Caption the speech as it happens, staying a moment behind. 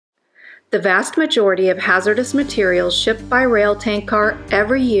The vast majority of hazardous materials shipped by rail tank car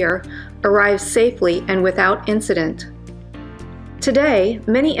every year arrive safely and without incident. Today,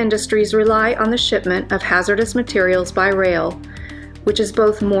 many industries rely on the shipment of hazardous materials by rail, which is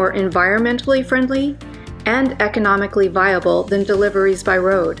both more environmentally friendly and economically viable than deliveries by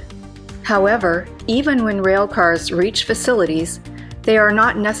road. However, even when rail cars reach facilities, they are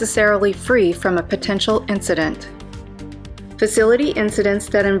not necessarily free from a potential incident. Facility incidents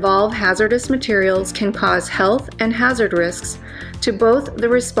that involve hazardous materials can cause health and hazard risks to both the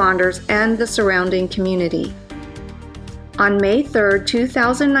responders and the surrounding community. On May 3,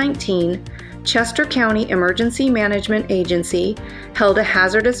 2019, Chester County Emergency Management Agency held a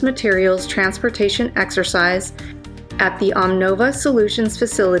hazardous materials transportation exercise at the OMNOVA Solutions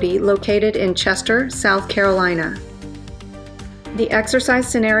facility located in Chester, South Carolina. The exercise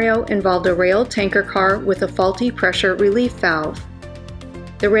scenario involved a rail tanker car with a faulty pressure relief valve.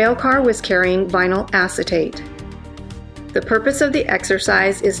 The rail car was carrying vinyl acetate. The purpose of the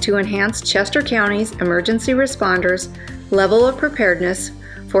exercise is to enhance Chester County's emergency responders' level of preparedness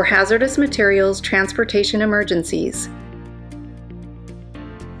for hazardous materials transportation emergencies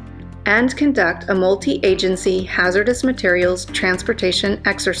and conduct a multi-agency hazardous materials transportation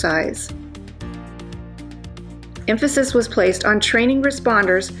exercise. Emphasis was placed on training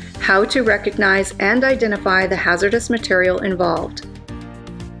responders how to recognize and identify the hazardous material involved,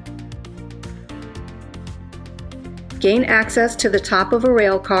 gain access to the top of a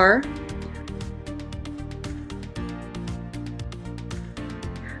rail car,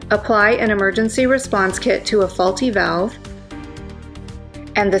 apply an emergency response kit to a faulty valve,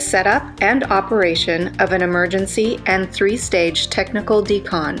 and the setup and operation of an emergency and 3-stage technical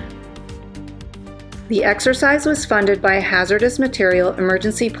decon. The exercise was funded by a Hazardous Material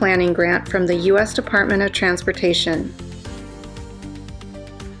Emergency Planning Grant from the U.S. Department of Transportation.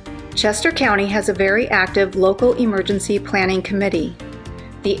 Chester County has a very active local emergency planning committee.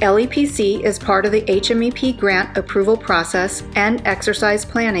 The LEPC is part of the HMEP grant approval process and exercise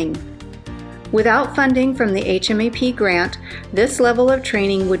planning. Without funding from the HMEP grant, this level of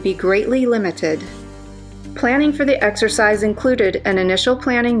training would be greatly limited. Planning for the exercise included an initial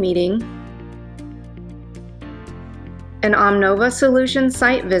planning meeting, an OMNOVA solution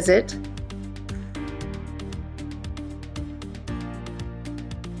site visit,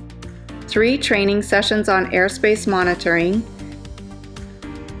 three training sessions on airspace monitoring,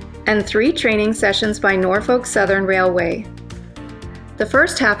 and 3 training sessions by Norfolk Southern Railway. The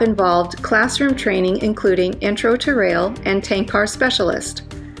first half involved classroom training including Intro to Rail and Tank Car Specialist,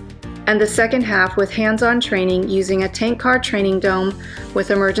 and the second half with hands-on training using a tank car training dome with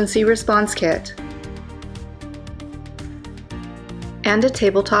emergency response kit, and a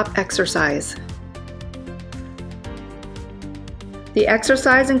tabletop exercise. The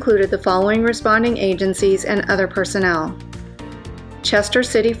exercise included the following responding agencies and other personnel: Chester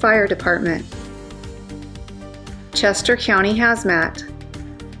City Fire Department, Chester County HAZMAT,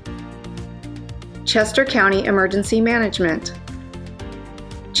 Chester County Emergency Management,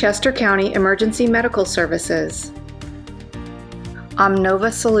 Chester County Emergency Medical Services,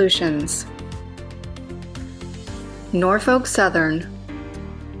 OMNOVA Solutions, Norfolk Southern,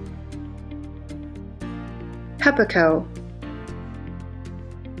 PEPACO,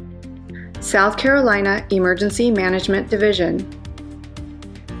 South Carolina Emergency Management Division,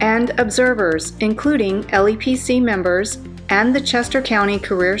 and observers including LEPC members and the Chester County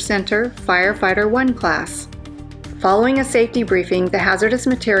Career Center Firefighter 1 class. Following a safety briefing, the hazardous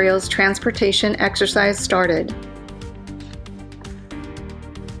materials transportation exercise started.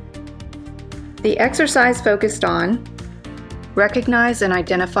 The exercise focused on recognize and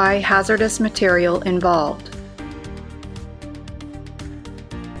identify hazardous material involved.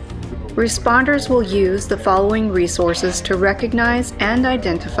 Responders will use the following resources to recognize and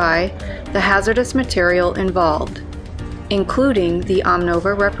identify the hazardous material involved, including the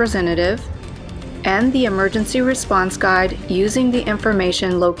OMNOVA representative and the emergency response guide using the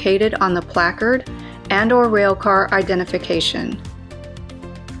information located on the placard and/or railcar identification.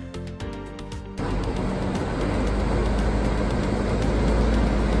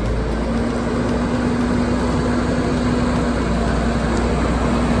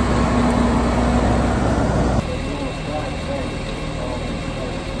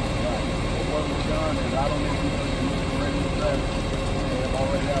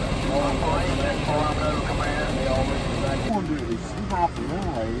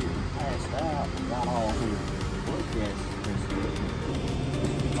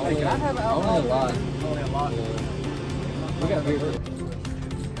 Hey, can I have alcohol? Only a lot. Only a lot. We got beer.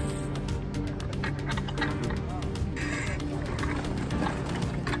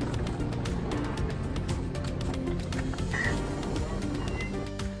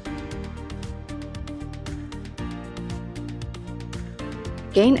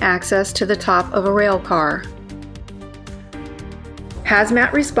 gain access to the top of a rail car.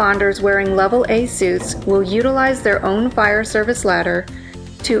 HAZMAT responders wearing Level A suits will utilize their own fire service ladder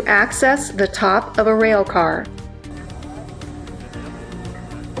to access the top of a rail car.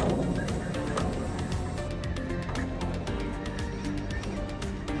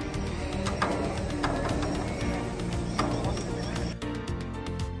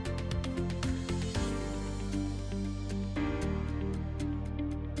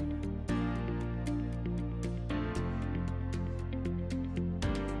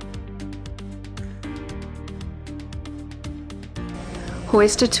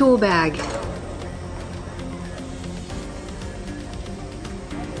 Hoist a tool bag.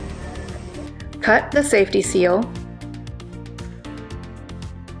 Cut the safety seal.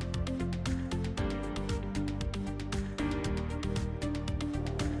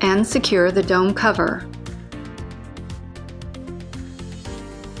 And secure the dome cover.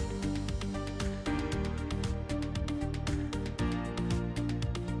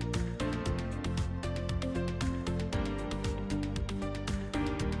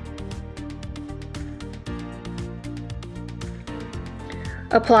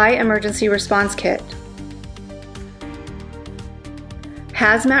 Apply emergency response kit.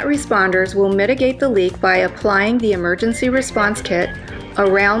 HAZMAT responders will mitigate the leak by applying the emergency response kit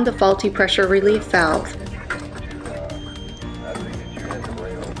around the faulty pressure relief valve.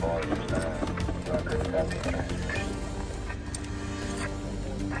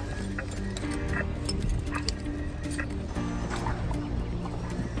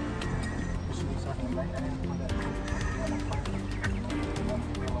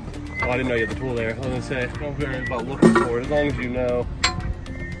 Oh, I didn't know you had the tool there. I was going to say, don't worry about looking for it, as long as you know.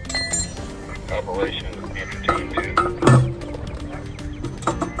 Operation Team 2.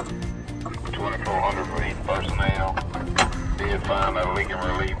 2400 relief personnel. Did find a leak and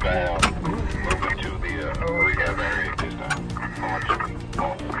relief valve. Moving to the rehab area this time.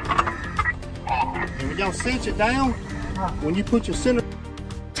 And when y'all cinch it down, when you put your center...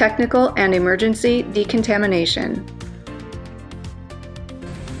 Technical and emergency decontamination.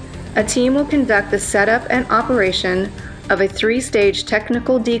 A team will conduct the setup and operation of a 3-stage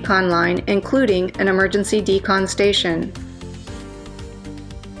technical decon line, including an emergency decon station.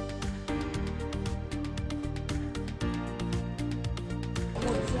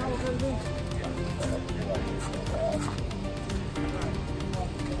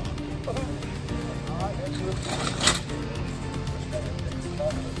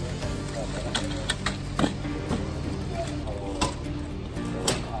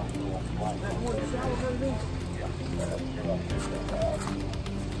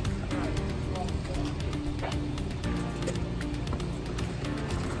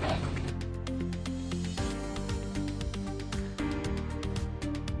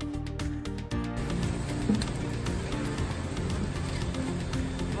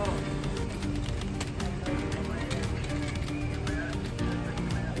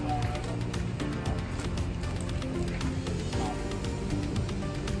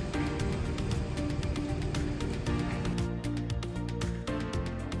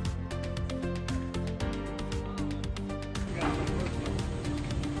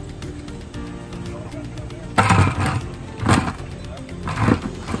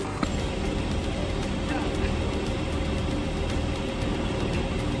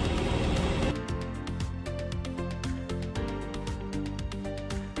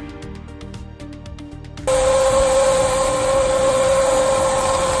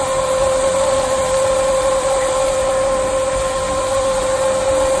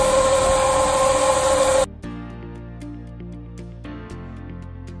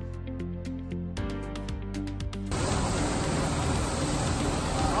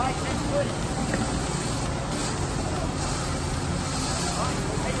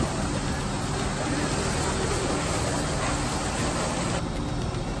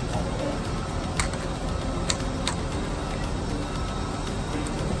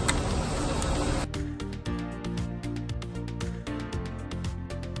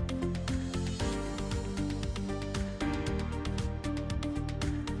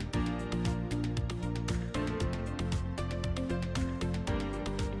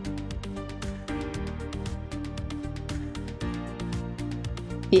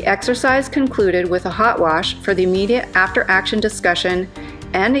 The exercise concluded with a hot wash for the immediate after-action discussion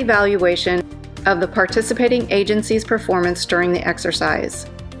and evaluation of the participating agency's performance during the exercise.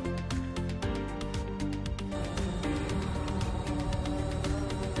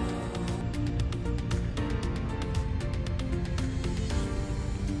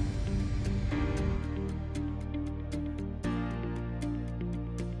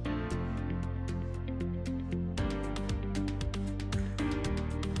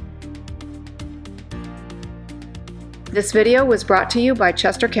 This video was brought to you by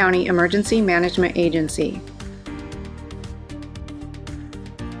Chester County Emergency Management Agency.